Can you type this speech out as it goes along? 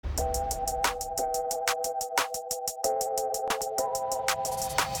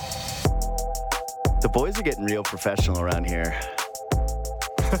The boys are getting real professional around here.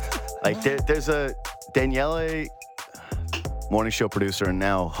 Like there's a Daniele, morning show producer and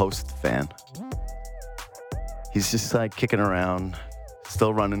now host fan. He's just like kicking around,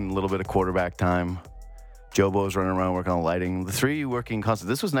 still running a little bit of quarterback time. Jobo's running around working on lighting. The three of you working constant.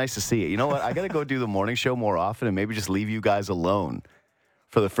 This was nice to see. You know what? I got to go do the morning show more often and maybe just leave you guys alone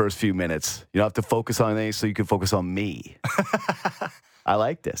for the first few minutes. You don't have to focus on anything so you can focus on me. I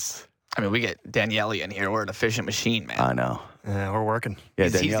like this. I mean, we get Daniele in here. We're an efficient machine, man. I know. Yeah, we're working. Yeah,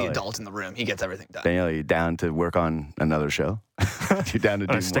 He's the adult in the room. He gets everything done. Danielle, you down to work on another show? You down to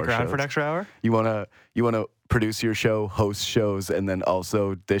do more Stick around shows? for an extra hour? You wanna produce your show, host shows, and then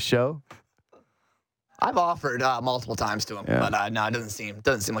also this show? I've offered multiple times to him, but no, it doesn't seem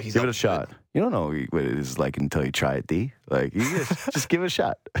like he's give it a open to shot. You don't know what it is like until you try it, D. Like you just give it a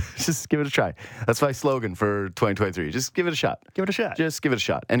shot. Just give it a try. That's my slogan for 2023. Just give it a shot. Give it a shot. Just give it a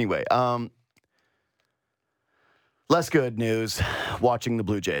shot. Anyway, less good news. Watching the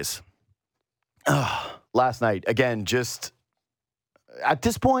Blue Jays last night again. Just at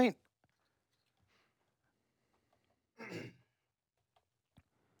this point.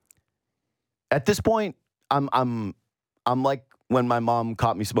 At this point, I'm like when my mom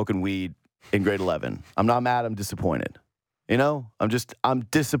caught me smoking weed in grade 11. I'm not mad. I'm disappointed. You know, I'm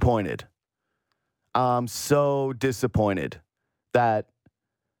disappointed. I'm so disappointed that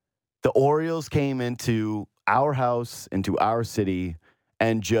the Orioles came into our house, into our city,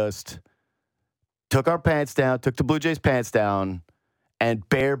 and just took our pants down, took the Blue Jays' pants down, and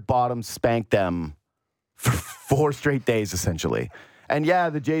bare bottom spanked them for 4 straight days, essentially. And yeah,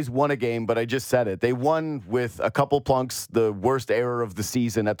 the Jays won a game, but I just said it. They won with a couple plunks, the worst error of the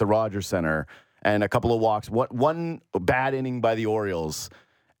season at the Rogers Center, and a couple of walks. One bad inning by the Orioles,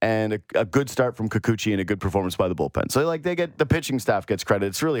 and a good start from Kikuchi and a good performance by the bullpen. So like the pitching staff gets credit.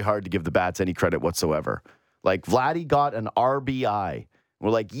 It's really hard to give the bats any credit whatsoever. Like Vladdy got an RBI. We're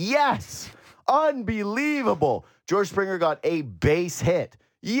like, yes, unbelievable. George Springer got a base hit.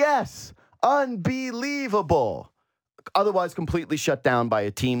 Yes, unbelievable. Otherwise completely shut down by a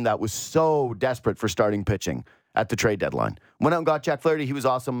team that was so desperate for starting pitching at the trade deadline. Went out and got Jack Flaherty. He was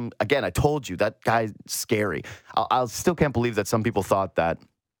awesome. Again, I told you, that guy's scary. I still can't believe that some people thought that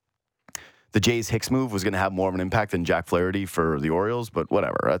the Jays Hicks move was going to have more of an impact than Jack Flaherty for the Orioles, but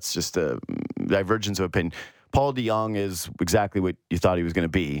whatever. That's just a divergence of opinion. Paul DeJong is exactly what you thought he was going to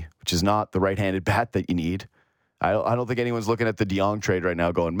be, which is not the right-handed bat that you need. I don't think anyone's looking at the DeJong trade right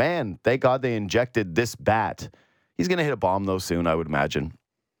now going, man, thank God they injected this bat. He's going to hit a bomb, though, soon, I would imagine.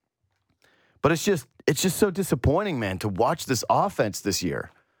 But it's just so disappointing, man, to watch this offense this year.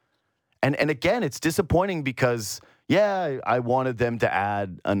 And again, it's disappointing because, yeah, I wanted them to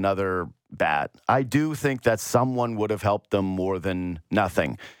add another bat. I do think that someone would have helped them more than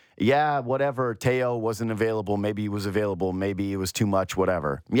nothing. Yeah, whatever. Teo wasn't available. Maybe he was available. Maybe it was too much,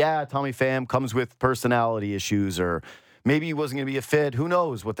 whatever. Yeah, Tommy Pham comes with personality issues, or maybe he wasn't going to be a fit. Who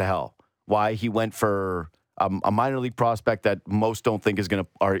knows what the hell? Why he went for a minor league prospect that most don't think is going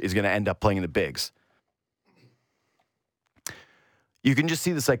to end up playing in the bigs. You can just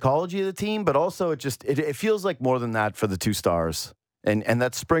see the psychology of the team, but also it feels like more than that for the two stars, and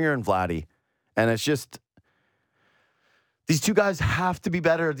that's Springer and Vladdy, and it's just these two guys have to be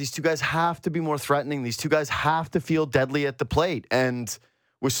better. These two guys have to be more threatening. These two guys have to feel deadly at the plate. And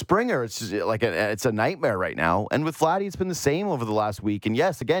with Springer, it's just like it's a nightmare right now. And with Vladdy, it's been the same over the last week. And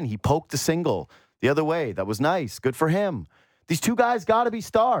yes, again, he poked the single the other way. That was nice. Good for him. These two guys got to be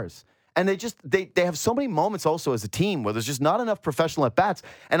stars. And they have so many moments also as a team where there's just not enough professional at-bats.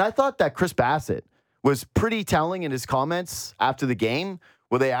 And I thought that Chris Bassett was pretty telling in his comments after the game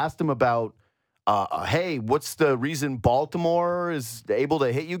where they asked him about, hey, what's the reason Baltimore is able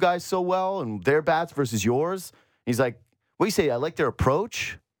to hit you guys so well and their bats versus yours? He's like, what do you say? I like their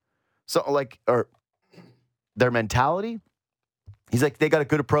approach. So or their mentality. He's like, they got a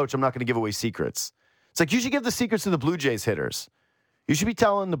good approach. I'm not going to give away secrets. It's like, you should give the secrets to the Blue Jays hitters. You should be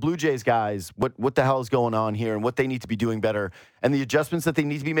telling the Blue Jays guys what the hell is going on here and what they need to be doing better and the adjustments that they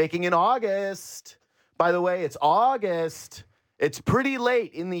need to be making in August. By the way, it's August. It's pretty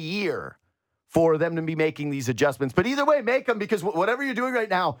late in the year for them to be making these adjustments. But either way, make them, because whatever you're doing right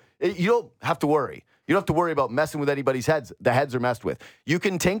now, you don't have to worry. You don't have to worry about messing with anybody's heads. The heads are messed with. You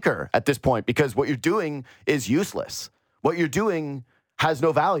can tinker at this point because what you're doing is useless. What you're doing has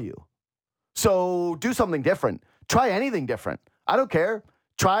no value. So do something different. Try anything different. I don't care.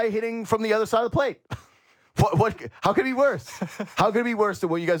 Try hitting from the other side of the plate. How could it be worse? How could it be worse than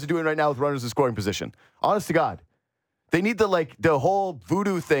what you guys are doing right now with runners in scoring position? Honest to God. They need the whole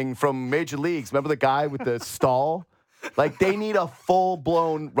voodoo thing from Major Leagues. Remember the guy with the stall Like, they need a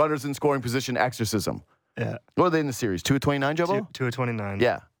full-blown runners in scoring position exorcism. Yeah. What are they in the series? 2 of 29, Jobo? 2 of 29.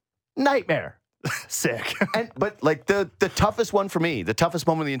 Yeah. Nightmare. Sick. But like the toughest one for me, the toughest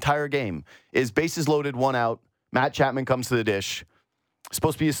moment of the entire game is bases loaded, 1 out. Matt Chapman comes to the dish.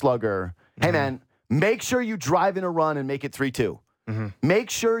 Supposed to be a slugger. Hey, man, make sure you drive in a run and make it 3-2. Make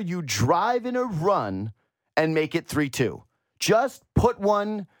sure you drive in a run and make it 3-2. Just put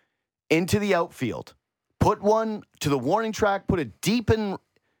one into the outfield. Put one to the warning track. Put it deep in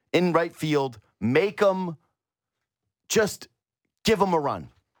right field. Make them just give them a run.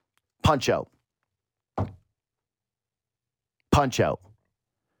 Punch out. Punch out.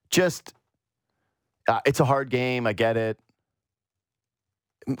 Just, it's a hard game. I get it.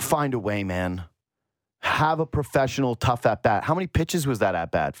 Find a way, man. Have a professional, tough at-bat. How many pitches was that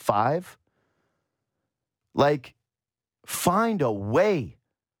at-bat? 5? Like, find a way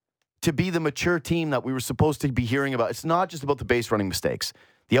to be the mature team that we were supposed to be hearing about. It's not just about the base running mistakes.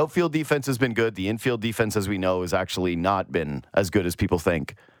 The outfield defense has been good. The infield defense, as we know, has actually not been as good as people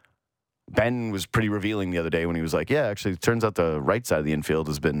think. Ben was pretty revealing the other day when he was like, yeah, actually, it turns out the right side of the infield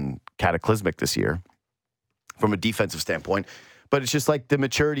has been cataclysmic this year from a defensive standpoint. But it's just like the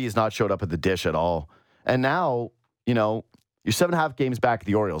maturity has not showed up at the dish at all. And now, you know, you're 7.5 games back at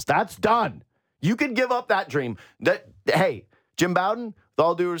the Orioles. That's done. You can give up that dream. Hey, Jim Bowden, with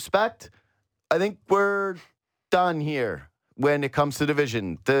all due respect, I think we're done here when it comes to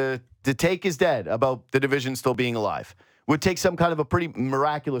division. The take is dead about the division still being alive. Would take some kind of a pretty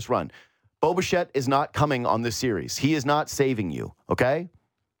miraculous run. Bo Bichette is not coming on this series. He is not saving you, okay?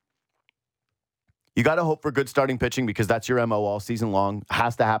 You got to hope for good starting pitching because that's your MO all season long.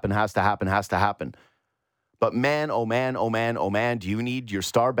 Has to happen, has to happen, has to happen. But man, oh man, oh man, oh man, do you need your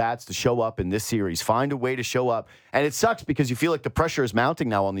star bats to show up in this series? Find a way to show up. And it sucks because you feel like the pressure is mounting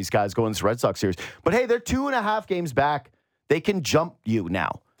now on these guys going to this Red Sox series. But hey, they're 2.5 games back. They can jump you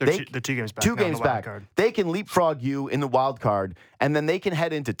now. They're 2 games back. 2 games back. They can leapfrog you in the wild card, and then they can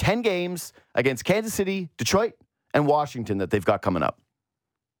head into 10 games against Kansas City, Detroit, and Washington that they've got coming up.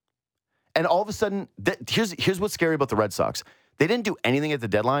 And all of a sudden, here's what's scary about the Red Sox. They didn't do anything at the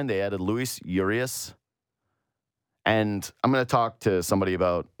deadline. They added Luis Urias. And I'm going to talk to somebody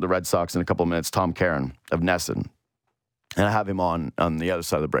about the Red Sox in a couple of minutes, Tom Caron of Nesson. And I have him on the other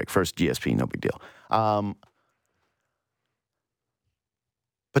side of the break. First, GSP, no big deal.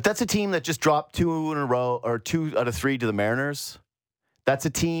 But that's a team that just dropped 2 in a row, or 2 out of 3 to the Mariners. That's a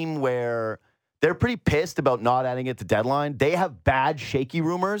team where they're pretty pissed about not adding it to deadline. They have bad, shaky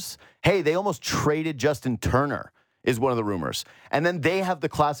rumors. Hey, they almost traded Justin Turner, is one of the rumors. And then they have the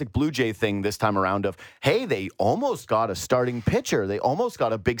classic Blue Jay thing this time around of, hey, they almost got a starting pitcher. They almost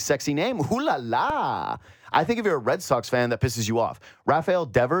got a big, sexy name. Ooh la la. I think if you're a Red Sox fan, that pisses you off. Rafael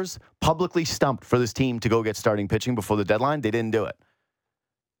Devers publicly stumped for this team to go get starting pitching before the deadline. They didn't do it.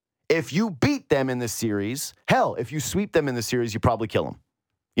 If you beat them in this series, hell, if you sweep them in the series, you probably kill them.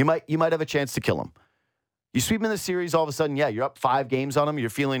 You might have a chance to kill them. You sweep them in the series, all of a sudden, yeah, you're up 5 games on them. You're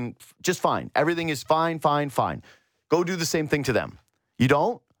feeling just fine. Everything is fine, fine, fine. Go do the same thing to them. You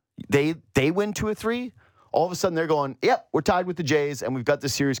don't? They win 2 or 3. All of a sudden, they're going, yep, we're tied with the Jays, and we've got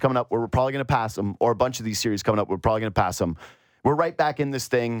this series coming up where we're probably going to pass them, or a bunch of these series coming up, we're probably going to pass them. We're right back in this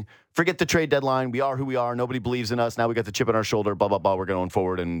thing. Forget the trade deadline. We are who we are. Nobody believes in us. Now we got the chip on our shoulder, blah, blah, blah. We're going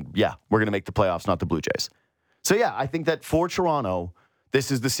forward, and yeah, we're going to make the playoffs, not the Blue Jays. So yeah, I think that for Toronto, this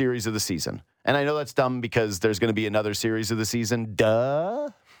is the series of the season. And I know that's dumb because there's going to be another series of the season. Duh.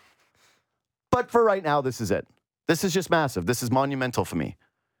 But for right now, this is it. This is just massive. This is monumental for me.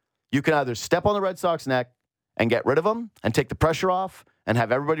 You can either step on the Red Sox neck and get rid of them and take the pressure off and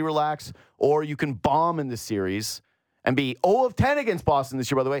have everybody relax, or you can bomb in this series and be 0 of 10 against Boston this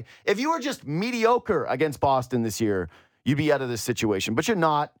year, by the way. If you were just mediocre against Boston this year, you'd be out of this situation. But you're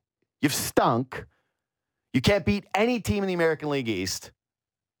not. You've stunk. You can't beat any team in the American League East.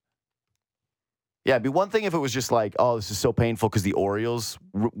 Yeah, it'd be one thing if it was just like, oh, this is so painful because the Orioles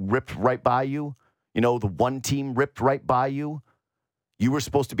ripped right by you. You know, the one team ripped right by you. You were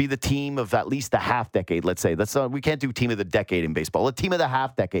supposed to be the team of at least the half decade, let's say. We can't do team of the decade in baseball. The team of the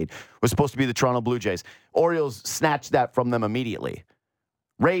half decade was supposed to be the Toronto Blue Jays. Orioles snatched that from them immediately.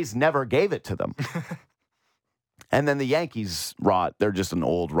 Rays never gave it to them. And then the Yankees rot. They're just an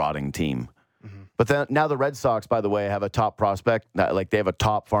old, rotting team. Mm-hmm. But then, now the Red Sox, by the way, have a top prospect. Like, they have a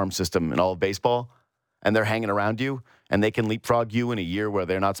top farm system in all of baseball. And they're hanging around you. And they can leapfrog you in a year where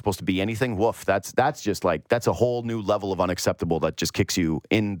they're not supposed to be anything. Woof. That's just like, that's a whole new level of unacceptable that just kicks you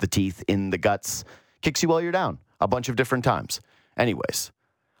in the teeth, in the guts, kicks you while you're down a bunch of different times. Anyways,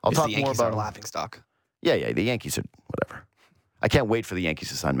 I'll talk more about the laughing stock. Yeah, the Yankees are whatever. I can't wait for the Yankees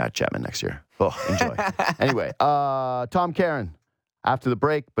to sign Matt Chapman next year. Oh, enjoy. Anyway, Tom, Caron, after the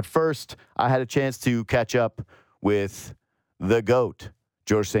break. But first, I had a chance to catch up with the GOAT,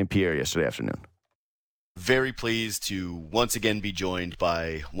 George St-Pierre, yesterday afternoon. Very pleased to once again be joined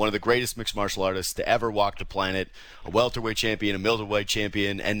by one of the greatest mixed martial artists to ever walk the planet, a welterweight champion, a middleweight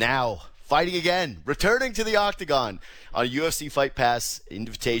champion, and now fighting again, returning to the octagon on a UFC Fight Pass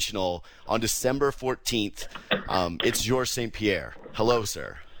Invitational on December 14th. It's George St-Pierre. Hello,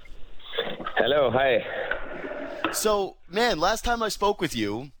 sir. Hello, hi. So, man, last time I spoke with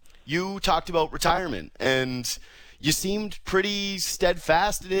you, you talked about retirement, and you seemed pretty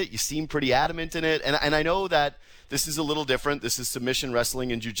steadfast in it. You seemed pretty adamant in it. And I know that this is a little different. This is submission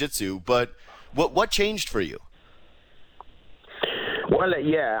wrestling and jiu-jitsu. But what changed for you? Well,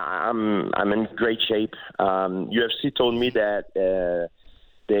 yeah, I'm in great shape. UFC told me that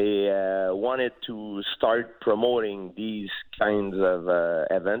they wanted to start promoting these kinds of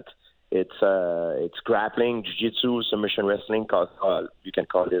events. It's grappling, jiu-jitsu, submission wrestling. You can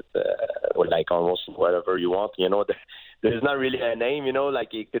call it like almost whatever you want. You know, there's not really a name. You know,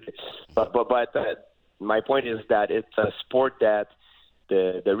 like it could. But my point is that it's a sport that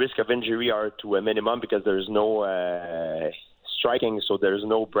the risk of injury are to a minimum because there's no striking, so there's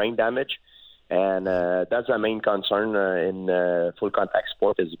no brain damage, and that's the main concern in full contact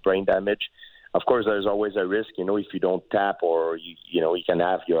sport is brain damage. Of course, there's always a risk, you know, if you don't tap or, you know, you can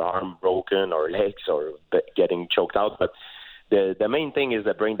have your arm broken or legs or getting choked out. But the main thing is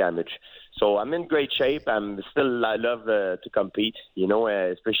the brain damage. So I'm in great shape. I love to compete, you know,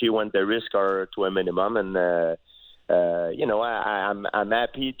 especially when the risks are to a minimum. And, you know, I'm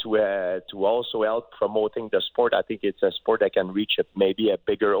happy to also help promoting the sport. I think it's a sport that can reach maybe a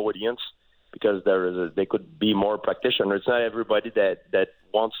bigger audience, because there could be more practitioners. It's not everybody that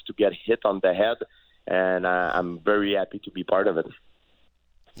wants to get hit on the head, and I'm very happy to be part of it.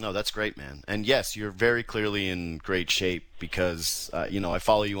 No, that's great, man. And yes, you're very clearly in great shape because, you know, I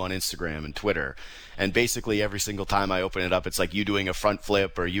follow you on Instagram and Twitter. And basically every single time I open it up, it's like you doing a front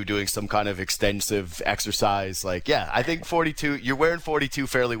flip or you doing some kind of extensive exercise. Like, yeah, I think 42, you're wearing 42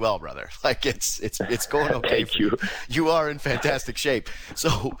 fairly well, brother. Like it's going okay. Thank you. You are in fantastic shape.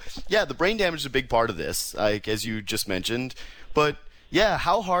 So yeah, the brain damage is a big part of this, like as you just mentioned. But yeah,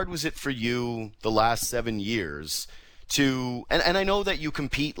 how hard was it for you the last 7 years and I know that you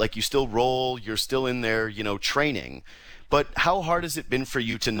compete, like you still roll, you're still in there, you know, training, but how hard has it been for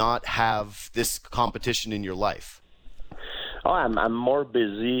you to not have this competition in your life? Oh, I'm more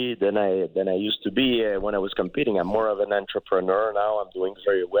busy than I used to be when I was competing. I'm more of an entrepreneur now. I'm doing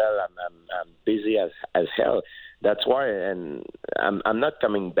very well. I'm busy as hell. That's why, and I'm not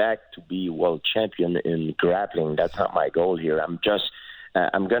coming back to be world champion in grappling. That's not my goal here. I'm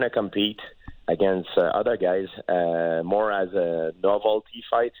gonna compete against other guys, more as a novelty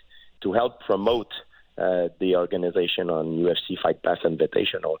fight to help promote the organization on UFC Fight Pass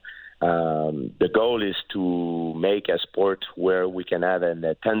Invitational. The goal is to make a sport where we can have an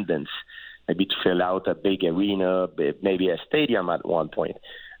attendance, maybe to fill out a big arena, maybe a stadium at one point.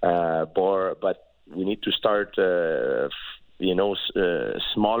 But we need to start,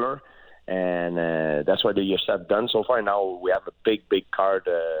 smaller. And that's what the UFC have done so far. Now we have a big card,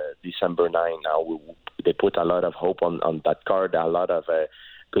 December 9. Now they put a lot of hope on that card. A lot of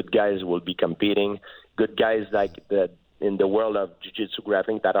good guys will be competing. Good guys like in the world of jiu-jitsu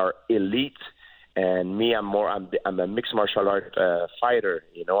grappling that are elite. And me, I'm a mixed martial art fighter.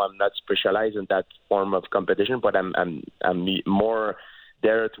 You know, I'm not specialized in that form of competition, but I'm more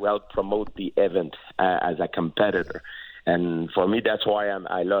there to help promote the event as a competitor. And for me, that's why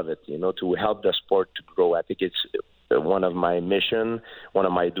I love it, you know, to help the sport to grow. I think it's one of my mission, one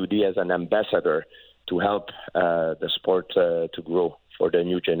of my duty as an ambassador to help the sport to grow for the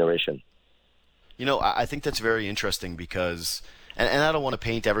new generation. You know, I think that's very interesting because, and I don't want to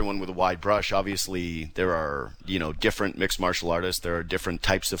paint everyone with a wide brush. Obviously, there are, you know, different mixed martial artists. There are different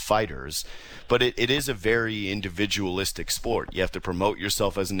types of fighters. But it is a very individualistic sport. You have to promote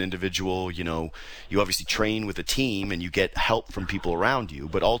yourself as an individual. You know, you obviously train with a team and you get help from people around you.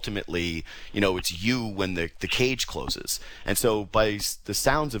 But ultimately, you know, it's you when the cage closes. And so by the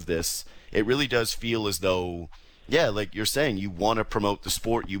sounds of this, it really does feel as though, yeah, like you're saying, you want to promote the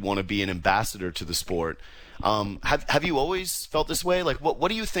sport. You want to be an ambassador to the sport. Have you always felt this way? Like, what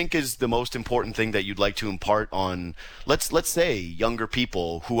do you think is the most important thing that you'd like to impart on, let's say, younger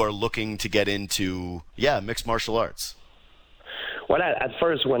people who are looking to get into, mixed martial arts? Well, at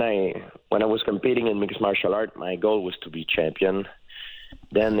first, when I was competing in mixed martial art, my goal was to be champion.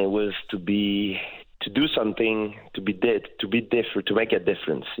 Then it was to do something, to be different, to make a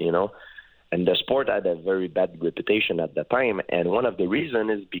difference, you know. And the sport had a very bad reputation at the time. And one of the reasons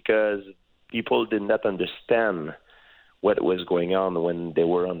is because people did not understand what was going on when they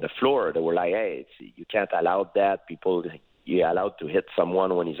were on the floor. They were like, hey, you can't allow that. You're allowed to hit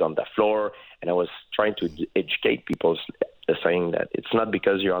someone when he's on the floor. And I was trying to educate people saying that it's not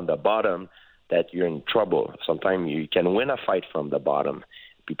because you're on the bottom that you're in trouble. Sometimes you can win a fight from the bottom.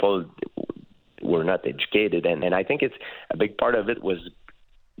 People were not educated. And I think it's a big part of it was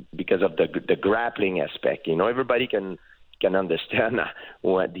because of the grappling aspect. Everybody can understand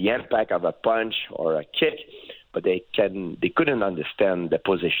what the impact of a punch or a kick, but they couldn't understand the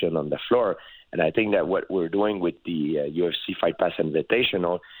position on the floor. And I think that what we're doing with the UFC Fight Pass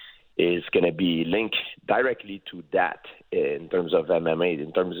Invitational is going to be linked directly to that in terms of MMA,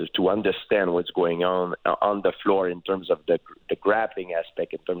 in terms of to understand what's going on the floor, in terms of the grappling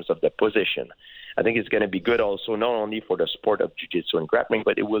aspect, in terms of the position. I think it's going to be good also not only for the sport of jiu-jitsu and grappling,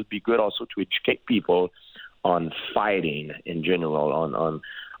 but it will be good also to educate people on fighting in general,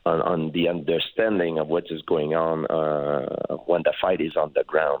 on the understanding of what is going on when the fight is on the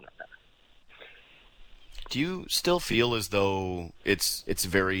ground. Do you still feel as though it's a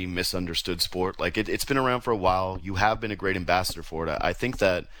very misunderstood sport? Like it's been around for a while. You have been a great ambassador for it. I think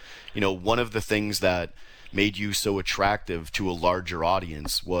that, one of the things that made you so attractive to a larger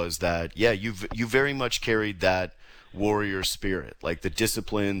audience was that, you very much carried that warrior spirit, like the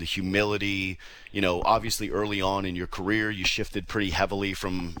discipline, the humility. Obviously early on in your career, you shifted pretty heavily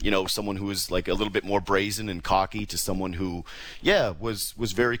from, someone who was like a little bit more brazen and cocky to someone who,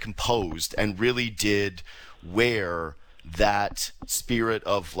 was very composed and really did wear that spirit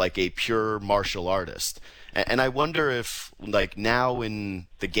of like a pure martial artist. And I wonder if, like, now in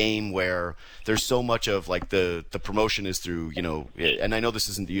the game where there's so much of, like, the promotion is through, and I know this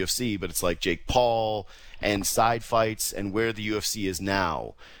isn't the UFC, but it's like Jake Paul and side fights and where the UFC is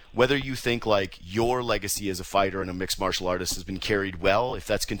now, whether you think, like, your legacy as a fighter and a mixed martial artist has been carried well, if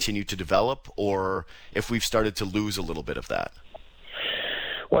that's continued to develop, or if we've started to lose a little bit of that.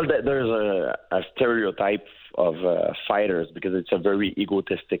 Well, there's a stereotype of fighters because it's a very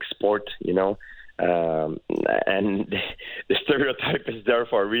egotistic sport, and the stereotype is there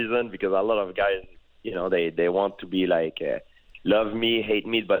for a reason because a lot of guys, they want to be like, love me, hate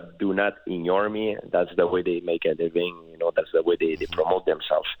me, but do not ignore me. That's the way they make a living. That's the way they promote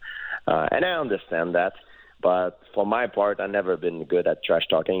themselves. And I understand that. But for my part, I've never been good at trash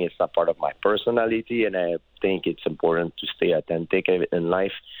talking. It's not part of my personality, and I think it's important to stay authentic in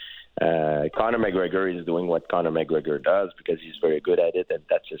life. Conor McGregor is doing what Conor McGregor does because he's very good at it, and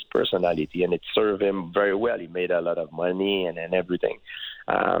that's his personality, and it served him very well. He made a lot of money and everything.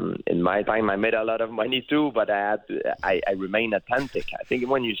 In my time, I made a lot of money too, but I remain authentic. I think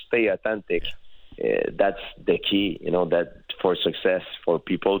when you stay authentic, that's the key. That for success, for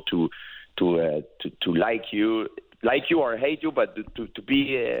people to like you or hate you, but to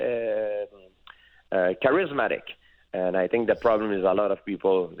be charismatic. And I think the problem is a lot of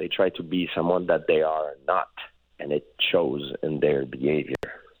people, they try to be someone that they are not, and it shows in their behavior.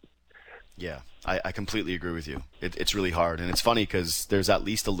 Yeah, I completely agree with you. It's really hard. And it's funny because there's at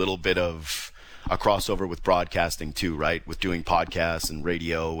least a little bit of a crossover with broadcasting too, right? With doing podcasts and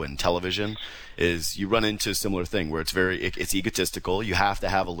radio and television, is you run into a similar thing where it's egotistical. You have to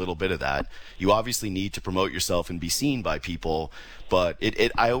have a little bit of that. You obviously need to promote yourself and be seen by people, but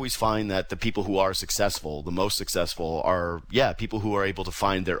I always find that the people who are successful, the most successful, are people who are able to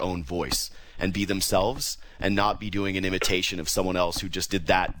find their own voice and be themselves and not be doing an imitation of someone else who just did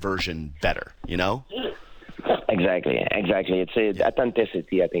that version better, Exactly. It's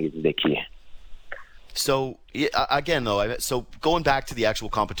authenticity, I think, is the key. So, again, though, so going back to the actual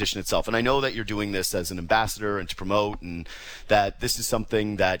competition itself, and I know that you're doing this as an ambassador and to promote, and that this is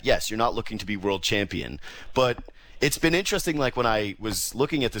something that, yes, you're not looking to be world champion, but it's been interesting, like, when I was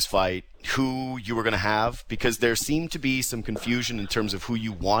looking at this fight, who you were going to have, because there seemed to be some confusion in terms of who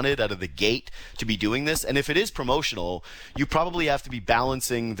you wanted out of the gate to be doing this. And if it is promotional, you probably have to be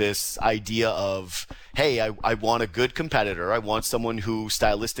balancing this idea of, hey, I want a good competitor. I want someone who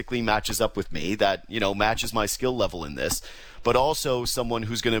stylistically matches up with me, that, matches my skill level in this, but also someone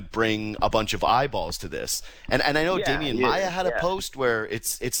who's going to bring a bunch of eyeballs to this. And I know Damian Maia had a post where it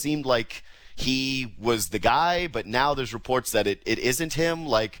seemed like he was the guy, but now there's reports that it isn't him.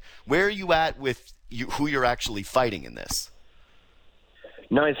 Like, where are you at with who you're actually fighting in this?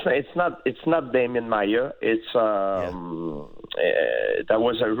 No, it's not Damian Maia. It's that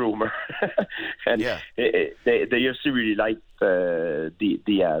was a rumor, and the UFC really liked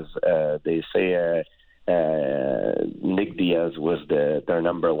Diaz. They say Nick Diaz was their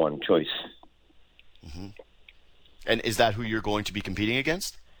number one choice. Mm-hmm. And is that who you're going to be competing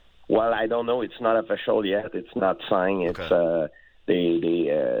against? Well, I don't know. It's not official yet. It's not signed. Okay.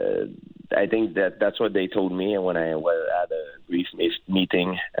 It's I think that's what they told me. And when I was at a brief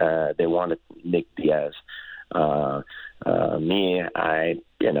meeting, they wanted Nick Diaz. Me, I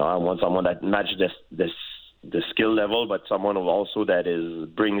want someone that matches the skill level, but someone who also that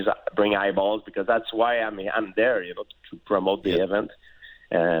bring eyeballs, because that's why I'm there, to promote the event.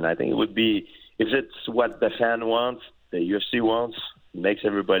 And I think it would be, if it's what the fan wants, the UFC wants, makes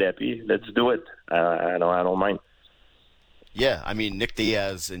everybody happy, let's do it. I don't mind. Yeah, I mean, Nick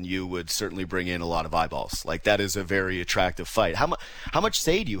Diaz and you would certainly bring in a lot of eyeballs. Like, that is a very attractive fight. How much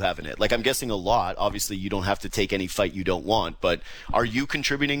say do you have in it? Like, I'm guessing a lot. Obviously, you don't have to take any fight you don't want, but are you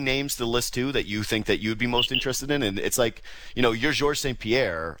contributing names to the list, too, that you think that you'd be most interested in? And it's like, you're Georges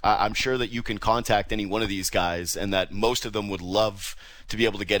St-Pierre. I'm sure that you can contact any one of these guys and that most of them would love to be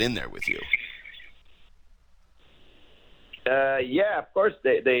able to get in there with you. Yeah, of course.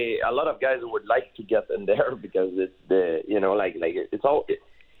 They a lot of guys would like to get in there because it's it's all.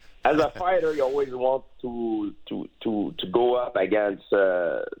 As a fighter, you always want to go up against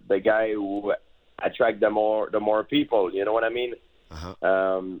the guy who attract the more people. You know what I mean?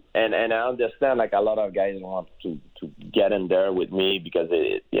 Uh-huh. And I understand, like, a lot of guys want to get in there with me because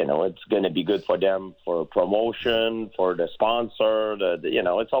it's going to be good for them, for promotion, for the sponsor.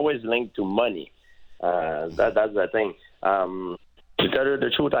 It's always linked to money. That's the thing. To tell you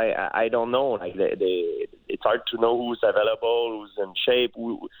the truth, I don't know. Like, it's hard to know who's available, who's in shape,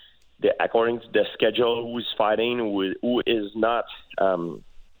 according to the schedule, who's fighting, who is not.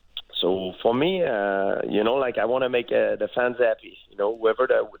 So for me, I want to make the fans happy. Whoever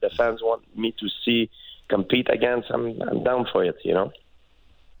the fans want me to see compete against, I'm down for it.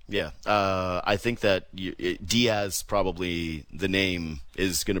 Yeah, I think that Diaz, probably the name,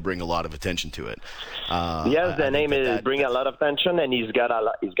 is going to bring a lot of attention to it. Yes, the name is bring a lot of attention, and he's got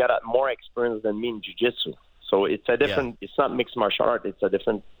more experience than me in jiu-jitsu. So it's a different. Yeah. It's not mixed martial art. It's a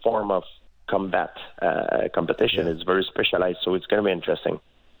different form of combat competition. Yeah. It's very specialized, so it's going to be interesting.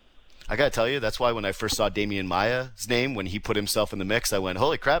 I got to tell you, that's why when I first saw Damian Maia's name, when he put himself in the mix, I went,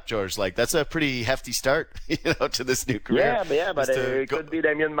 holy crap, George, like, that's a pretty hefty start, to this new career. Yeah, but it could be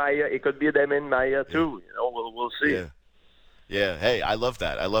Damian Maia. It could be Damian Maia too. We'll see. Yeah. Yeah, hey, I love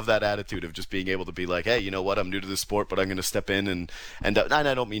that. I love that attitude of just being able to be like, hey, you know what, I'm new to the sport, but I'm going to step in and I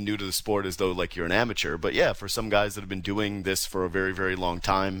don't mean new to the sport as though like you're an amateur, but yeah, for some guys that have been doing this for a very, very long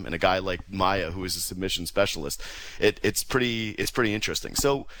time, and a guy like Maia who is a submission specialist, it's pretty interesting.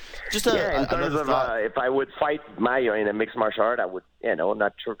 So, just in terms of if I would fight Maia in a mixed martial art, I would,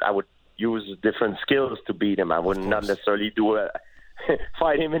 not sure, I would use different skills to beat him. I would not necessarily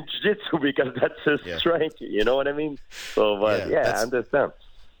fight him in jiu-jitsu because that's his strength. You know what I mean? So, but I understand.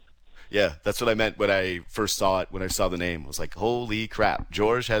 Yeah, that's what I meant when I first saw it, when I saw the name. I was like, holy crap.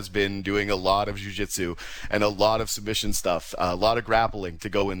 George has been doing a lot of jiu-jitsu and a lot of submission stuff, a lot of grappling to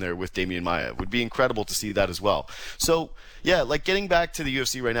go in there with Damian Maia. It would be incredible to see that as well. So, yeah, like, getting back to the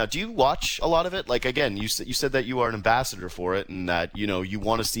UFC right now, do you watch a lot of it? Like, again, you said that you are an ambassador for it and that, you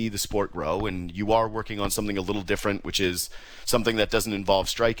want to see the sport grow, and you are working on something a little different, which is something that doesn't involve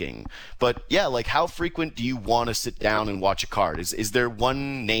striking. But, yeah, like, how frequent do you want to sit down and watch a card? Is there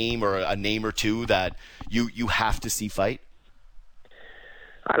one name or a name or two that you have to see fight?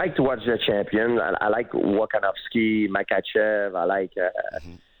 I like to watch the champions. I like Volkanovski, Makachev. I like,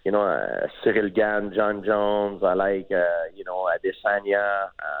 Cyril Gane, John Jones. I like, Adesanya,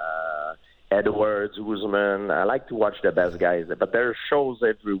 Edwards, Usman. I like to watch the best guys. But there are shows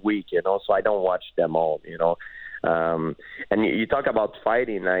every week, so I don't watch them all, And you talk about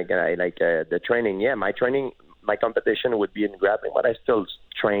fighting, the training. Yeah, my competition would be in grappling, but I still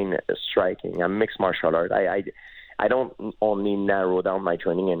train striking. I'm mixed martial art. I don't only narrow down my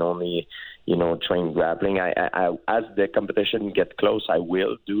training and only, train grappling. I as the competition get close, I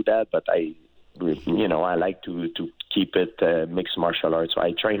will do that, but I like to keep it mixed martial arts. So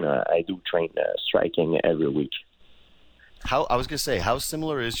I do train striking every week. How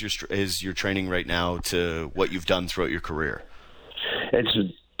similar is your training right now to what you've done throughout your career? It's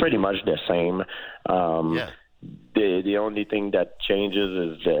pretty much the same. The only thing that changes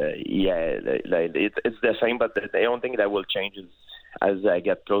is it's the same, but the only thing that will change is as I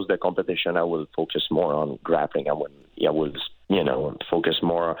get close to the competition, I will focus more on grappling. I will focus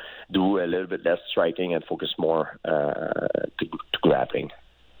more, do a little bit less striking, and focus more to grappling.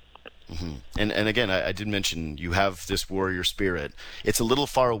 Mm-hmm. And again, I did mention you have this warrior spirit. It's a little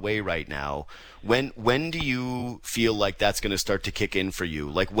far away right now. When do you feel like that's going to start to kick in for you?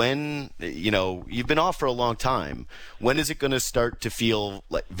 Like when, you've been off for a long time. When is it going to start to feel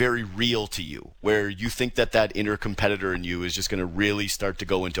like very real to you, where you think that inner competitor in you is just going to really start to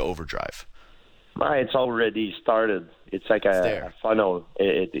go into overdrive? It's already started. It's like a funnel.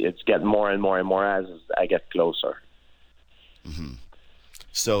 It's getting more and more and more as I get closer. Mm-hmm.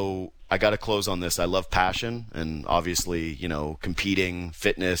 So I got to close on this. I love passion, and obviously, competing,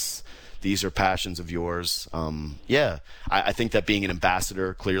 fitness, these are passions of yours. I think that being an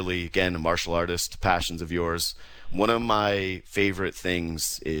ambassador, clearly, again, a martial artist, passions of yours. One of my favorite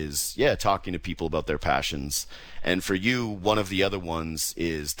things is, talking to people about their passions. And for you, one of the other ones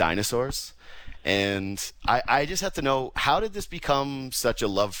is dinosaurs. And I just have to know, how did this become such a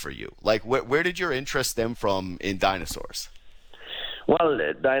love for you? Like, where did your interest stem from in dinosaurs? Well,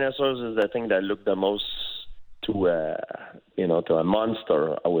 dinosaurs is the thing that look the most to a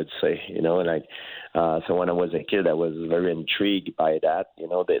monster, I would say. So when I was a kid, I was very intrigued by that.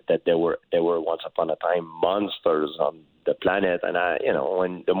 That there were once upon a time monsters on the planet, and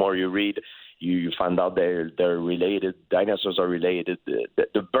when the more you read, you find out they're related. Dinosaurs are related.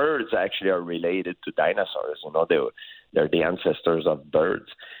 The birds actually are related to dinosaurs. They're the ancestors of birds,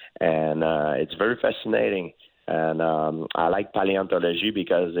 and it's very fascinating. And I like paleontology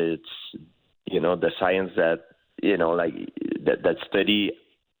because it's the science that that study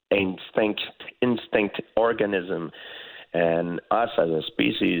instinct organism, and us as a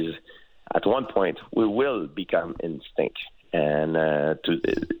species at one point we will become instinct. And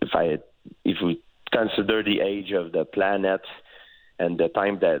if we consider the age of the planet and the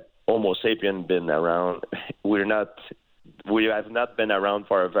time that Homo sapien been around, we have not been around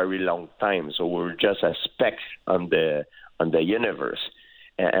for a very long time. So we're just a speck on the universe.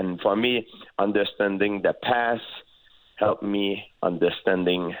 And for me, understanding the past helped me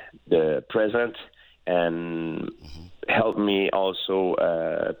understanding the present, and helped me also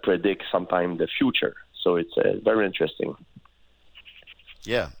predict sometime the future. So it's very interesting.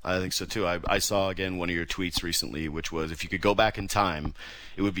 Yeah, I think so too. I saw, again, one of your tweets recently, which was, if you could go back in time,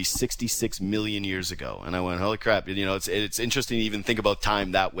 it would be 66 million years ago. And I went, holy crap. It's interesting to even think about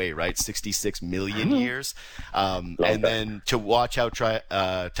time that way, right? 66 million years. And then to watch how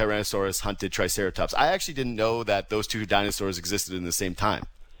Tyrannosaurus hunted Triceratops. I actually didn't know that those two dinosaurs existed in the same time.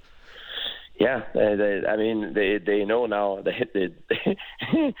 Yeah, they know now. It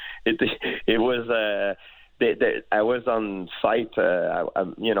was... I was on site. I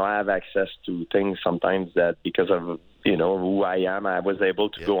have access to things sometimes that because of who I am, I was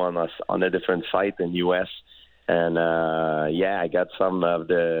able to go on a different site in U.S. And I got some of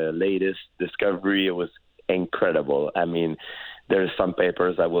the latest discovery. It was incredible. I mean, there's some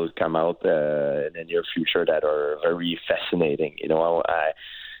papers that will come out in the near future that are very fascinating.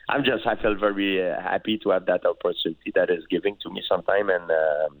 I feel very happy to have that opportunity that is given to me sometime, and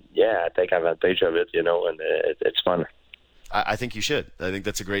I take advantage of it, and it's fun. I think you should. I think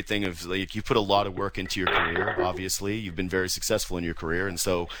that's a great thing. You put a lot of work into your career. Obviously, you've been very successful in your career, and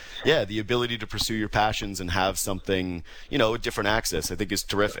so the ability to pursue your passions and have something, a different access, I think is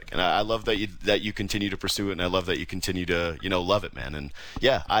terrific. And I love that you continue to pursue it, and I love that you continue to love it, man. And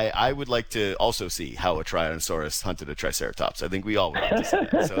I would like to also see how a Tyrannosaurus hunted a Triceratops. I think we all would like to see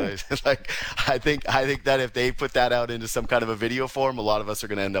that. So I think that if they put that out into some kind of a video form, a lot of us are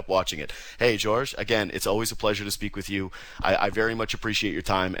going to end up watching it. Hey, George, again, it's always a pleasure to speak with you. I very much appreciate your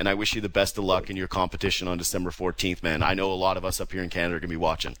time, and I wish you the best of luck in your competition on December 14th, man. I know a lot of us up here in Canada are going to be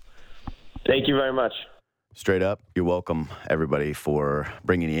watching. Thank you very much. Straight up, you're welcome, everybody, for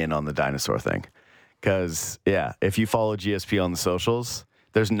bringing you in on the dinosaur thing. Because, if you follow GSP on the socials,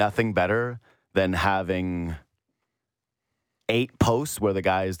 there's nothing better than having 8 posts where the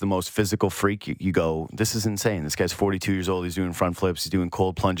guy is the most physical freak. You go, this is insane. This guy's 42 years old. He's doing front flips. He's doing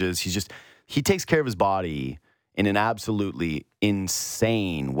cold plunges. He takes care of his body in an absolutely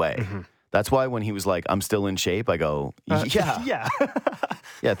insane way. Mm-hmm. That's why when he was like, I'm still in shape, I go, yeah.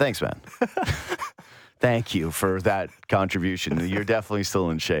 Yeah, thanks, man. Thank you for that contribution. You're definitely still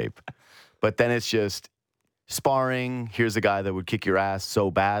in shape. But then it's just sparring. Here's a guy that would kick your ass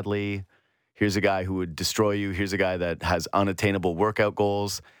so badly. Here's a guy who would destroy you. Here's a guy that has unattainable workout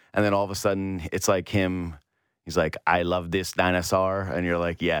goals. And then all of a sudden, it's like him. He's like, I love this dinosaur. And you're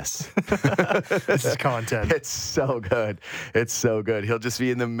like, yes. This is content. It's so good. It's so good. He'll just be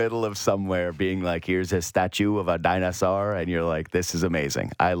in the middle of somewhere being like, here's a statue of a dinosaur. And you're like, this is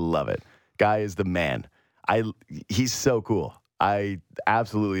amazing. I love it. Guy is the man. He's so cool. I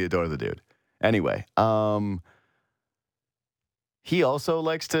absolutely adore the dude. Anyway, he also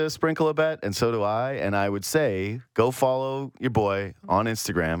likes to sprinkle a bet, and so do I. And I would say go follow your boy on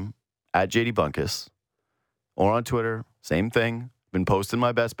Instagram at JD Bunkus or on Twitter. Same thing. Been posting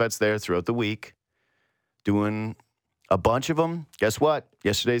my best bets there throughout the week, doing a bunch of them. Guess what?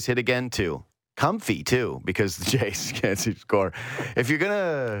 Yesterday's hit again too. Comfy too, because the Jays can't score. If you're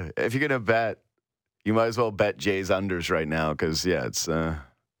gonna bet, you might as well bet Jays unders right now, because it's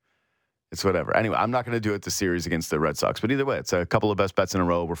whatever. Anyway, I'm not going to do it the series against the Red Sox, but either way, it's a couple of best bets in a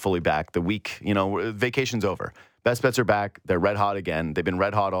row. We're fully back. The week, vacation's over. Best bets are back. They're red hot again. They've been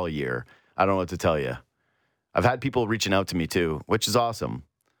red hot all year. I don't know what to tell you. I've had people reaching out to me too, which is awesome.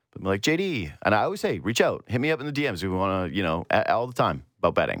 But I'm like, JD, and I always say, reach out, hit me up in the DMs. We want to, all the time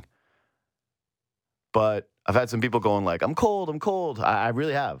about betting. But I've had some people going like, I'm cold. I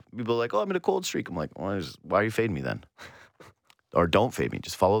really have. People are like, I'm in a cold streak. I'm like, why are you fading me then? Or don't fade me.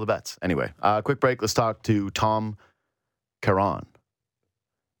 Just follow the bets. Anyway, quick break. Let's talk to Tom Caron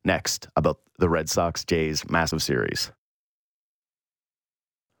next about the Red Sox-Jays massive series.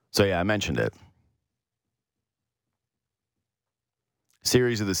 So, I mentioned it.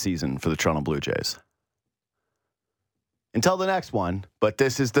 Series of the season for the Toronto Blue Jays. Until the next one, but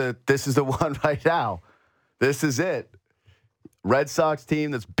this is the one right now. This is it. Red Sox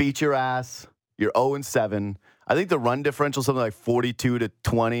team that's beat your ass. You're 0-7. I think the run differential is something like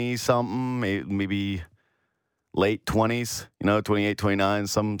 42-20 something, maybe late 20s, 28, 29,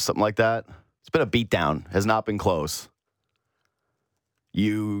 something like that. It's been a beatdown. Has not been close.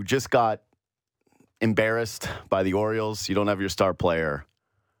 You just got embarrassed by the Orioles. You don't have your star player.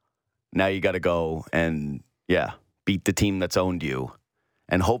 Now you got to go and, beat the team that's owned you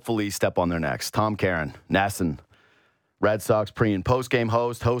and hopefully step on their necks. Tom Caron, NASN, Red Sox pre- and post-game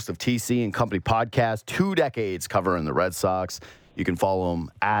host of TC and Company podcast, 2 decades covering the Red Sox. You can follow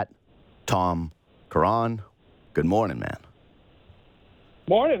him at Tom Caron. Good morning, man.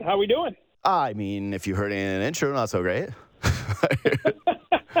 Morning. How we doing? I mean, if you heard an intro, not so great.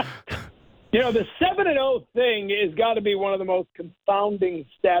 The 7-0 thing has got to be one of the most confounding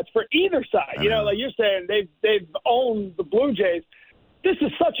stats for either side. Like you're saying, they've owned the Blue Jays. This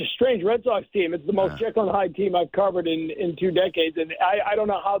is such a strange Red Sox team. It's the most Jekyll and Hyde team I've covered in 2 decades, and I don't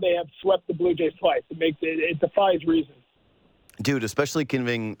know how they have swept the Blue Jays twice. It defies reason. Dude, especially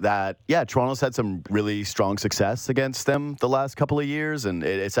conveying that, Toronto's had some really strong success against them the last couple of years, and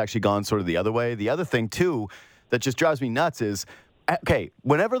it's actually gone sort of the other way. The other thing, too, that just drives me nuts is,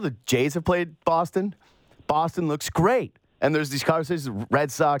 whenever the Jays have played Boston looks great. And there's these conversations,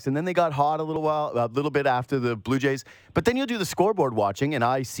 Red Sox, and then they got hot a little bit after the Blue Jays. But then you'll do the scoreboard watching, and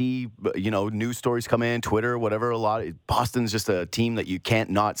I see, news stories come in, Twitter, whatever. Boston's just a team that you can't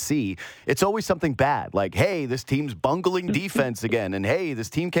not see. It's always something bad, like, hey, this team's bungling defense again, and hey,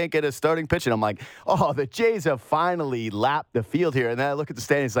 this team can't get a starting pitch. And I'm like, the Jays have finally lapped the field here. And then I look at the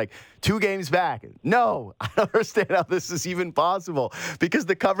standings, like 2 games back. No, I don't understand how this is even possible, because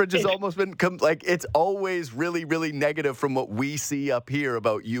the coverage has almost been it's always really, really negative from what we see up here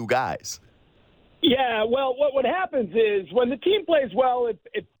about you guys. Yeah, well, what happens is when the team plays well,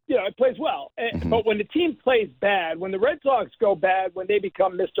 it plays well. Mm-hmm. But when the team plays bad, when the Red Sox go bad, when they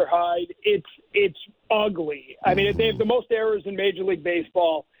become Mr. Hyde, it's ugly. I mean, they have the most errors in Major League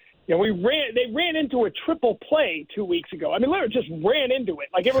Baseball. They ran into a triple play 2 weeks ago. I mean, literally just ran into it.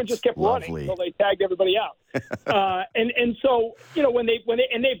 Like everyone just kept running until they tagged everybody out. And so when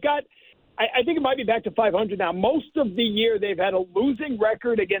they've got. I think it might be back to 500 now. Most of the year they've had a losing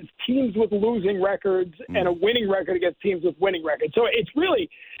record against teams with losing records and a winning record against teams with winning records. So it's really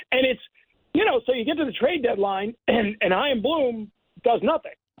 – and it's – so you get to the trade deadline and Chaim Bloom does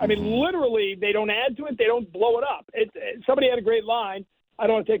nothing. I mean, literally they don't add to it. They don't blow it up. Somebody had a great line. I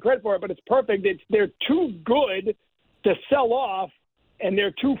don't want to take credit for it, but it's perfect. They're too good to sell off, and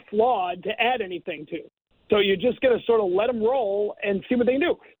they're too flawed to add anything to. So you're just going to sort of let them roll and see what they can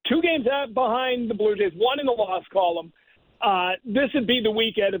do. 2 games out behind the Blue Jays, 1 in the loss column. This would be the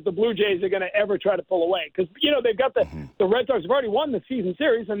weekend if the Blue Jays are going to ever try to pull away. Because, they've got the Red Sox have already won the season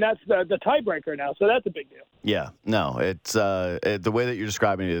series, and that's the tiebreaker now. So that's a big deal. Yeah, no, it's the way that you're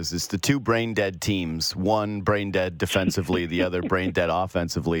describing it is it's the 2 brain-dead teams, one brain-dead defensively, the other brain-dead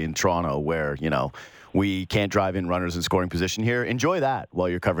offensively in Toronto, where, we can't drive in runners in scoring position here. Enjoy that while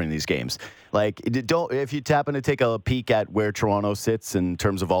you're covering these games. If you happen to take a peek at where Toronto sits in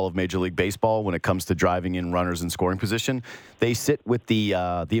terms of all of Major League Baseball when it comes to driving in runners in scoring position, they sit with the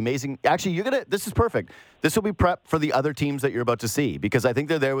amazing. Actually, this is perfect. This will be prep for the other teams that you're about to see, because I think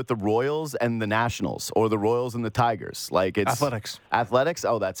they're there with the Royals and the Nationals, or the Royals and the Tigers. It's Athletics.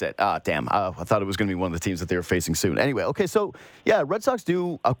 Oh, that's it. Damn. I thought it was going to be one of the teams that they were facing soon. Anyway, okay. So Red Sox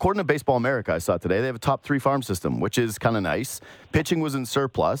do, according to Baseball America, I saw today, they have a top 3 farm system, which is kind of nice. Pitching was in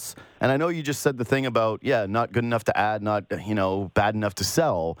surplus. And I know you just said the thing about, not good enough to add, not, bad enough to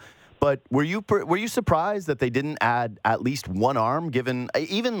sell. But were you surprised that they didn't add at least one arm, given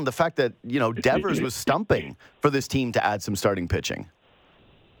even the fact that, Devers was stumping for this team to add some starting pitching?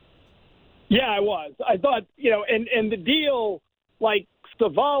 Yeah, I was. I thought, and the deal, like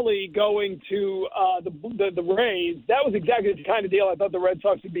Savali going to the Rays, that was exactly the kind of deal I thought the Red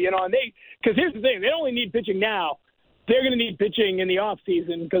Sox would be in on. Because here's the thing, they don't only need pitching now. They're going to need pitching in the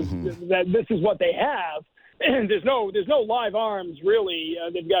offseason because this is what they have. And there's no live arms, really.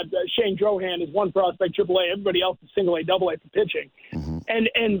 They've got Shane Drohan is one prospect, AAA. Everybody else is single A, double A for pitching.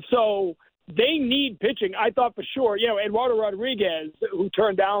 And so they need pitching. I thought for sure, Eduardo Rodriguez, who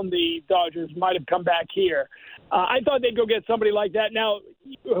turned down the Dodgers, might have come back here. I thought they'd go get somebody like that. Now,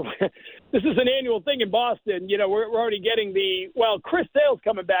 this is an annual thing in Boston. We're already getting Chris Sale's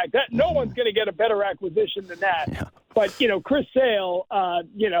coming back. No one's going to get a better acquisition than that. Yeah. But, Chris Sale,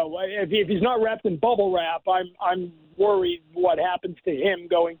 if he's not wrapped in bubble wrap, I'm worried what happens to him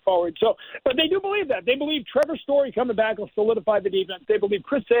going forward. So, but they do believe that. They believe Trevor Story coming back will solidify the defense. They believe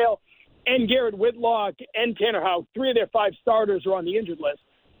Chris Sale and Garrett Whitlock and Tanner Houck, 3 of their 5 starters are on the injured list,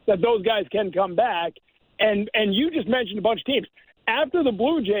 that those guys can come back. And you just mentioned a bunch of teams. After the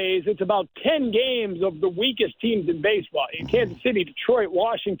Blue Jays, it's about 10 games of the weakest teams in baseball. In Kansas City, Detroit,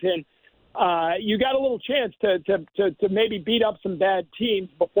 Washington, you got a little chance to maybe beat up some bad teams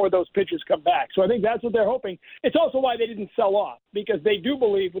before those pitchers come back. So I think that's what they're hoping. It's also why they didn't sell off, because they do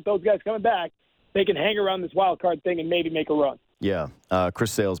believe with those guys coming back, they can hang around this wild card thing and maybe make a run. Yeah.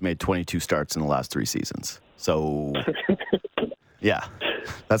 Chris Sale's made 22 starts in the last 3 seasons. So, yeah.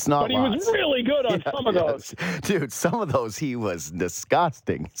 That's not But he was really good on some of those. Dude, some of those he was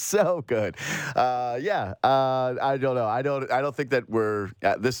disgusting. So good. I don't know. I don't think that we're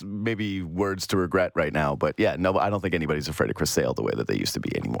this may be words to regret right now, but I don't think anybody's afraid of Chris Sale the way that they used to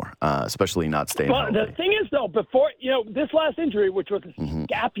be anymore. Especially not staying healthy. The thing is though, before this last injury, which was a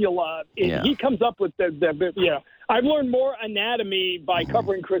scapula, he comes up with the I've learned more anatomy by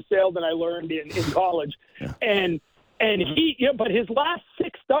covering Chris Sale than I learned in college. Yeah. And he, but his last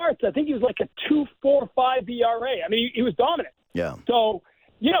 6 starts, I think he was like a 2.45 ERA. I mean, he was dominant. Yeah. So,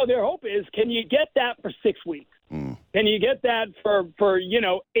 their hope is, can you get that for 6 weeks? Can you get that for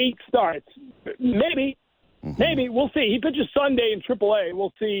 8 starts? Maybe. Maybe. We'll see. He pitches Sunday in AAA.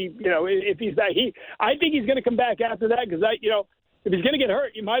 We'll see, if he's back. I think he's going to come back after that because, if he's going to get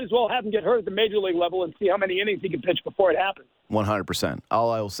hurt, you might as well have him get hurt at the major league level and see how many innings he can pitch before it happens. 100%. All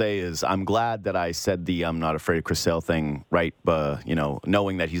I will say is I'm glad that I said the I'm not afraid of Chris Sale thing right,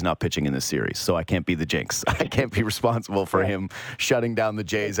 knowing that he's not pitching in this series. So I can't be the jinx. I can't be responsible for him shutting down the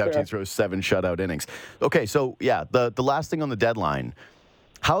Jays after he throws 7 shutout innings. Okay, so, the last thing on the deadline.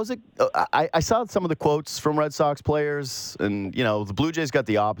 How is it? I saw some of the quotes from Red Sox players, and, the Blue Jays got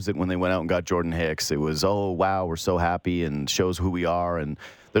the opposite when they went out and got Jordan Hicks. It was, oh, wow, we're so happy, and shows who we are. And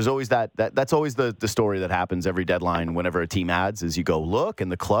there's always that's always the story that happens every deadline whenever a team adds is you go, look, in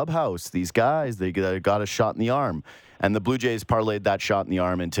the clubhouse, these guys, they got a shot in the arm. And the Blue Jays parlayed that shot in the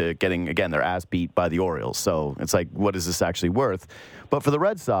arm into getting, again, their ass beat by the Orioles. So it's like, what is this actually worth? But for the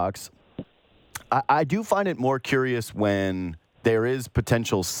Red Sox, I do find it more curious when there is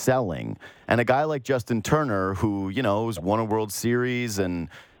potential selling. And a guy like Justin Turner, who, has won a World Series and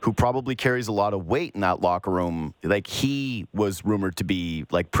who probably carries a lot of weight in that locker room, like he was rumored to be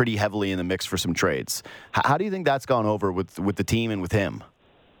like pretty heavily in the mix for some trades. How do you think that's gone over with the team and with him?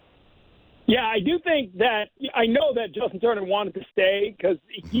 Yeah, I do think that I know that Justin Turner wanted to stay because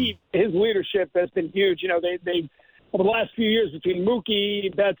his leadership has been huge. They over the last few years between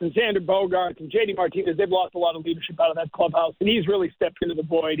Mookie Betts and Xander Bogaerts and J.D. Martinez, they've lost a lot of leadership out of that clubhouse, and he's really stepped into the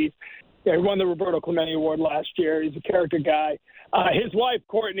void. He won the Roberto Clemente Award last year. He's a character guy. His wife,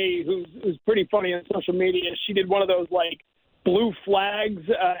 Courtney, who's pretty funny on social media, she did one of those, blue flags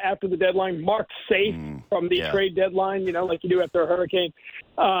after the deadline, marked safe from the trade deadline, like you do after a hurricane.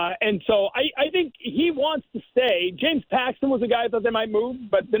 And so I think he wants to stay. James Paxton was a guy I thought they might move,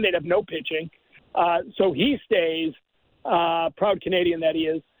 but then they'd have no pitching. So he stays, proud Canadian that he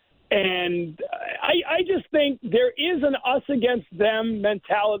is. And I just think there is an us against them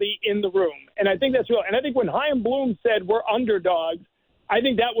mentality in the room. And I think that's real. And I think when Chaim Bloom said we're underdogs, I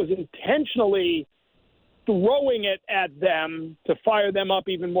think that was intentionally throwing it at them to fire them up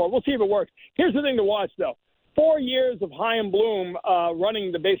even more. We'll see if it works. Here's the thing to watch, though. 4 years of Chaim Bloom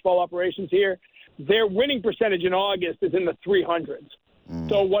running the baseball operations here, their winning percentage in August is in the 300s.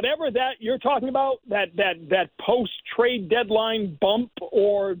 So whatever that you're talking about, that post-trade deadline bump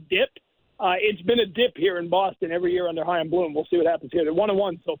or dip, it's been a dip here in Boston every year under Chaim Bloom. We'll see what happens here. They're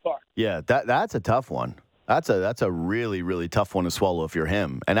 1-1 so far. Yeah, that's a tough one. That's a really, really tough one to swallow if you're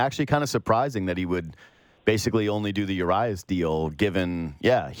him. And actually kind of surprising that he would basically only do the Urias deal, given,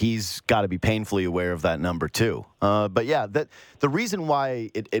 he's got to be painfully aware of that number too. But yeah, the reason why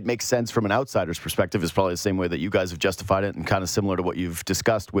it makes sense from an outsider's perspective is probably the same way that you guys have justified it, and kind of similar to what you've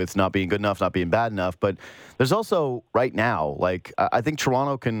discussed with not being good enough, not being bad enough. But there's also right now, like, I think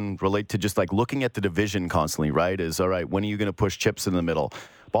Toronto can relate to just like looking at the division constantly, right? Is all right, when are you going to push chips in the middle?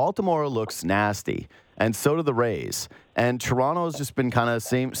 Baltimore looks nasty, and so do the Rays. And Toronto's just been kind of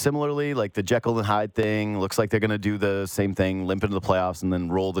similarly, like the Jekyll and Hyde thing. Looks like they're going to do the same thing, limp into the playoffs, and then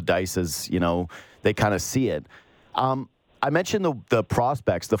roll the dice as, they kind of see it. I mentioned the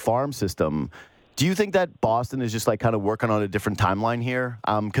prospects, the farm system. Do you think that Boston is just like kind of working on a different timeline here?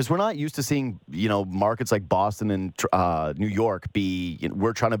 Because we're not used to seeing, markets like Boston and New York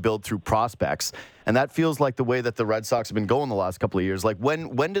we're trying to build through prospects. And that feels like the way that the Red Sox have been going the last couple of years. Like when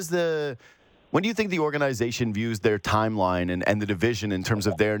do you think the organization views their timeline and the division in terms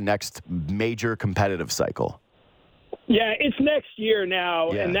of their next major competitive cycle? Yeah, it's next year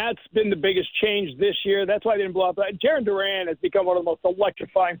now, and that's been the biggest change this year. That's why they didn't blow up. Jaron Duran has become one of the most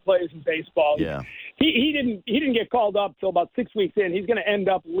electrifying players in baseball. Yeah. He didn't get called up till about 6 weeks in. He's going to end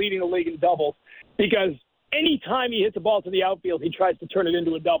up leading the league in doubles because any time he hits a ball to the outfield, he tries to turn it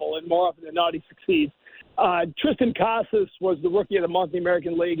into a double, and more often than not, he succeeds. Tristan Casas was the Rookie of the Month in the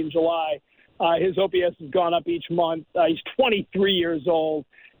American League in July. His OPS has gone up each month. He's 23 years old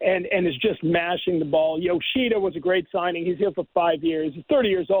and is just mashing the ball. Yoshida was a great signing. He's here for 5 years. He's 30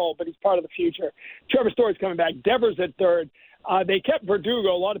 years old, but he's part of the future. Trevor Story's coming back. Devers at third. They kept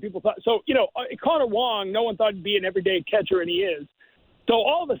Verdugo. A lot of people thought – so, Connor Wong, no one thought he'd be an everyday catcher, and he is. So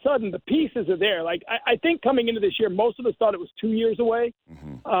all of a sudden, the pieces are there. Like I think coming into this year, most of us thought it was 2 years away.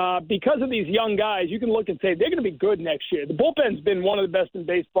 Because of these young guys, you can look and say they're going to be good next year. The bullpen's been one of the best in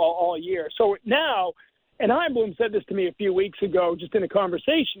baseball all year. So now, and Chaim Bloom said this to me a few weeks ago, just in a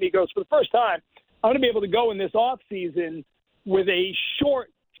conversation. He goes, for the first time, I'm going to be able to go in this off season with a short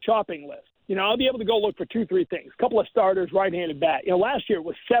shopping list. I'll be able to go look for 2-3 things. A couple of starters, right-handed bat. Last year it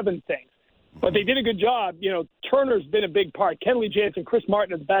was 7 things. But they did a good job. Turner's been a big part. Kenley Jansen, Chris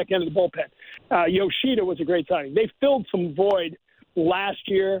Martin at the back end of the bullpen. Yoshida was a great signing. They filled some void last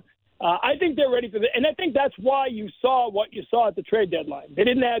year. I think they're ready for that. And I think that's why you saw what you saw at the trade deadline. They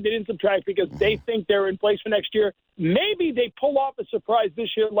didn't add, they didn't subtract because they think they're in place for next year. Maybe they pull off a surprise this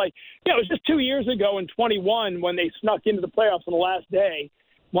year. Like, it was just 2 years ago in 21 when they snuck into the playoffs on the last day.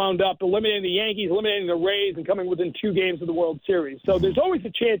 Wound up eliminating the Yankees, eliminating the Rays, and coming within 2 games of the World Series. So there's always a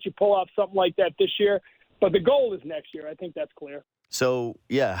chance you pull off something like that this year. But the goal is next year. I think that's clear. So,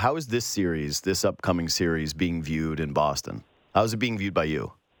 how is this upcoming series being viewed in Boston? How is it being viewed by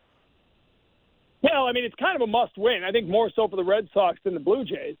you? Well, I mean, it's kind of a must-win. I think more so for the Red Sox than the Blue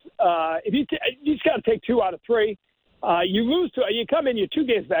Jays. If you just got to take 2 out of 3. You lose 2. You come in, you're 2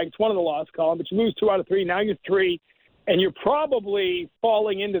 games back. It's one of the loss column, but you lose 2 out of 3. Now you're 3. And you're probably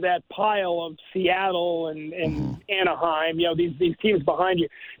falling into that pile of Seattle and Anaheim, these teams behind you.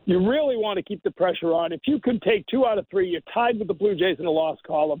 You really want to keep the pressure on. If you could take 2 out of 3, you're tied with the Blue Jays in the loss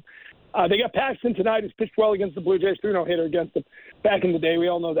column. They got Paxton tonight, who's pitched well against the Blue Jays, 3-no-hitter against them back in the day. We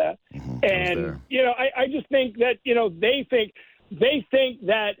all know that. And, I just think that, they think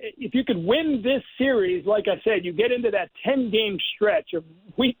that if you could win this series, like I said, you get into that 10-game stretch of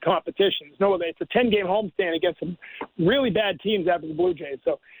weak competitions. It's a 10-game homestand against some really bad teams after the Blue Jays.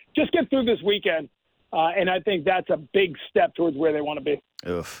 So just get through this weekend, and I think that's a big step towards where they want to be.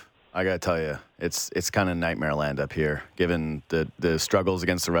 Oof. I got to tell you, it's kind of nightmare land up here, given the struggles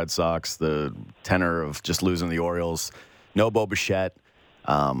against the Red Sox, the tenor of just losing the Orioles, no Bo Bichette.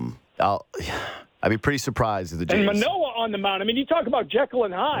 I'd be pretty surprised if the Jays. And Manoah on the mound. I mean, you talk about Jekyll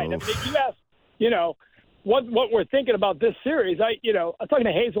and Hyde. Oof. I mean, if you ask, what we're thinking about this series. I was talking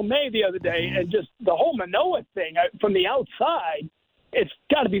to Hazel May the other day, and just the whole Manoah thing from the outside. It's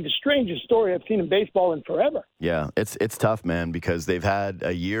got to be the strangest story I've seen in baseball in forever. Yeah, it's tough, man, because they've had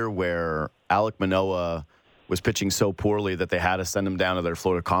a year where Alek Manoah was pitching so poorly that they had to send him down to their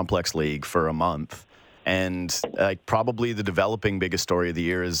Florida Complex League for a month. And probably the developing biggest story of the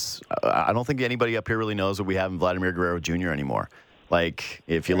year is I don't think anybody up here really knows what we have in Vladimir Guerrero Jr. anymore. Like,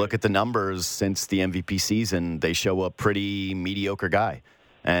 if you look at the numbers since the MVP season, they show a pretty mediocre guy.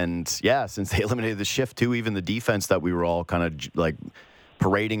 And, since they eliminated the shift, too, even the defense that we were all kind of,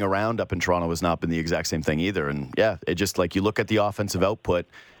 parading around up in Toronto has not been the exact same thing either. And yeah, it just like you look at the offensive output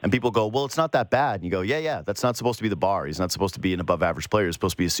and people go, well, it's not that bad. And you go, yeah, that's not supposed to be the bar. He's not supposed to be an above average player. He's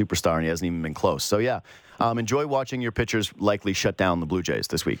supposed to be a superstar, and he hasn't even been close. So yeah, enjoy watching your pitchers likely shut down the Blue Jays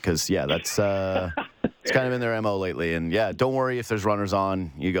this week because yeah, that's it's kind of been their MO lately. And yeah, don't worry if there's runners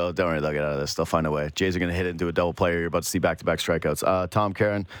on. You go, don't worry, they'll get out of this. They'll find a way. Jays are going to hit into a double play. You're about to see back-to-back strikeouts. Tom,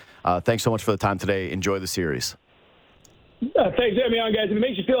 Caron, thanks so much for the time today. Enjoy the series. Thanks for having me on, guys. If it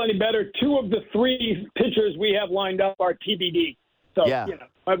makes you feel any better, 2 of the 3 pitchers we have lined up are TBD. So, yeah.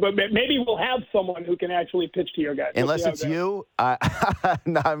 But maybe we'll have someone who can actually pitch to your guys. Unless it's you, I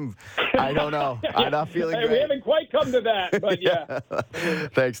don't know. I'm not feeling great. We haven't quite come to that, but yeah.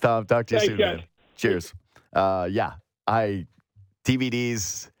 Thanks, Tom. Talk to you soon, guys. man. Cheers.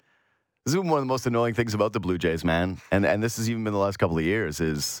 TBDs. This is one of the most annoying things about the Blue Jays, man. And this has even been the last couple of years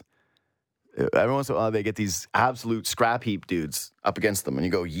is every once in a while they get these absolute scrap heap dudes up against them. And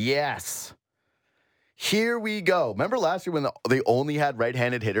you go, yes, here we go. Remember last year when they only had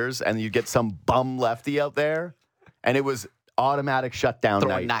right-handed hitters and you get some bum lefty out there? And it was automatic shutdown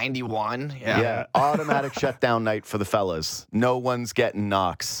Throwing night. 91. Yeah, automatic shutdown night for the fellas. No one's getting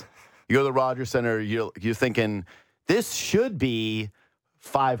knocks. You go to the Rogers Center, you're thinking, this should be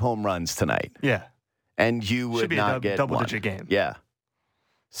 5 home runs tonight. Yeah. And you would should be not a get double-digit one. game. Yeah.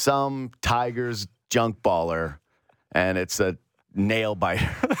 Some Tigers junk baller, and it's a nail-biter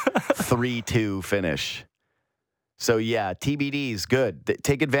 3-2 finish. So, yeah, TBD's good.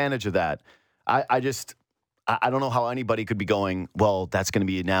 Take advantage of that. I don't know how anybody could be going, well, that's going to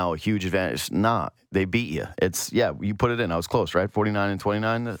be now a huge advantage. Nah, they beat you. You put it in. I was close, right?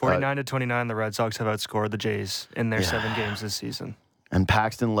 49-29? 49-29, the Red Sox have outscored the Jays in their 7 games this season. And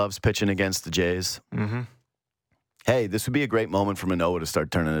Paxton loves pitching against the Jays. Mm-hmm. Hey, this would be a great moment for Manoah to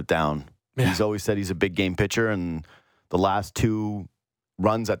start turning it down. Yeah. He's always said he's a big game pitcher, and the last 2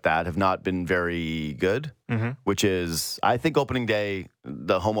 runs at that have not been very good, which is, I think opening day,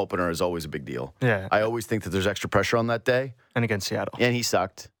 the home opener is always a big deal. Yeah. I always think that there's extra pressure on that day. And against Seattle. And he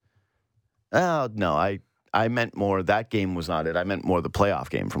sucked. Oh, no, I meant more, that game was not it. I meant more the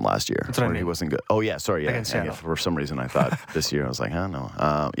playoff game from last year. That's what I mean. He wasn't good. Oh, yeah, sorry. Yeah, Against Seattle. For some reason, I thought this year, I was like, oh,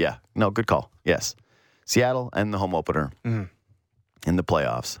 no. No, good call. Yes. Seattle and the home opener in the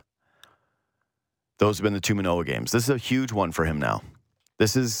playoffs. Those have been the 2 Manoah games. This is a huge one for him now.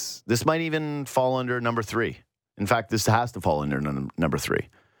 This might even fall under number 3. In fact, this has to fall under number 3.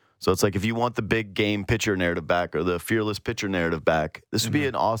 So it's like if you want the big game pitcher narrative back or the fearless pitcher narrative back, this would be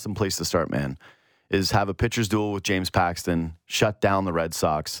an awesome place to start, man, is have a pitcher's duel with James Paxton, shut down the Red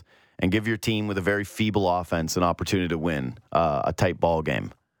Sox, and give your team with a very feeble offense an opportunity to win a tight ball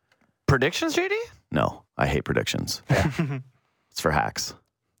game. Predictions, JD? No, I hate predictions. It's for hacks.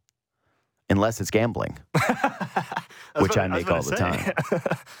 Unless it's gambling, which I make all the time.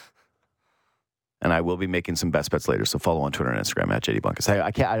 And I will be making some best bets later, so follow on Twitter and Instagram at JD Bunkus. Hey,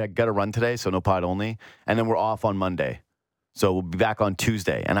 I got to run today, so no pod only. And then we're off on Monday. So we'll be back on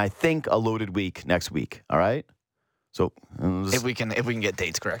Tuesday. And I think a loaded week next week, all right? So if we can get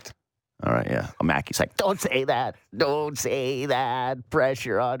dates correct. All right, yeah. Mackey's like, don't say that. Don't say that.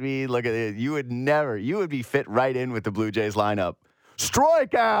 Pressure on me. Look at it. You would be fit right in with the Blue Jays lineup.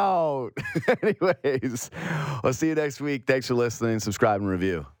 Strikeout! Anyways, I'll see you next week. Thanks for listening. Subscribe and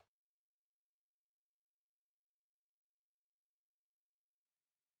review.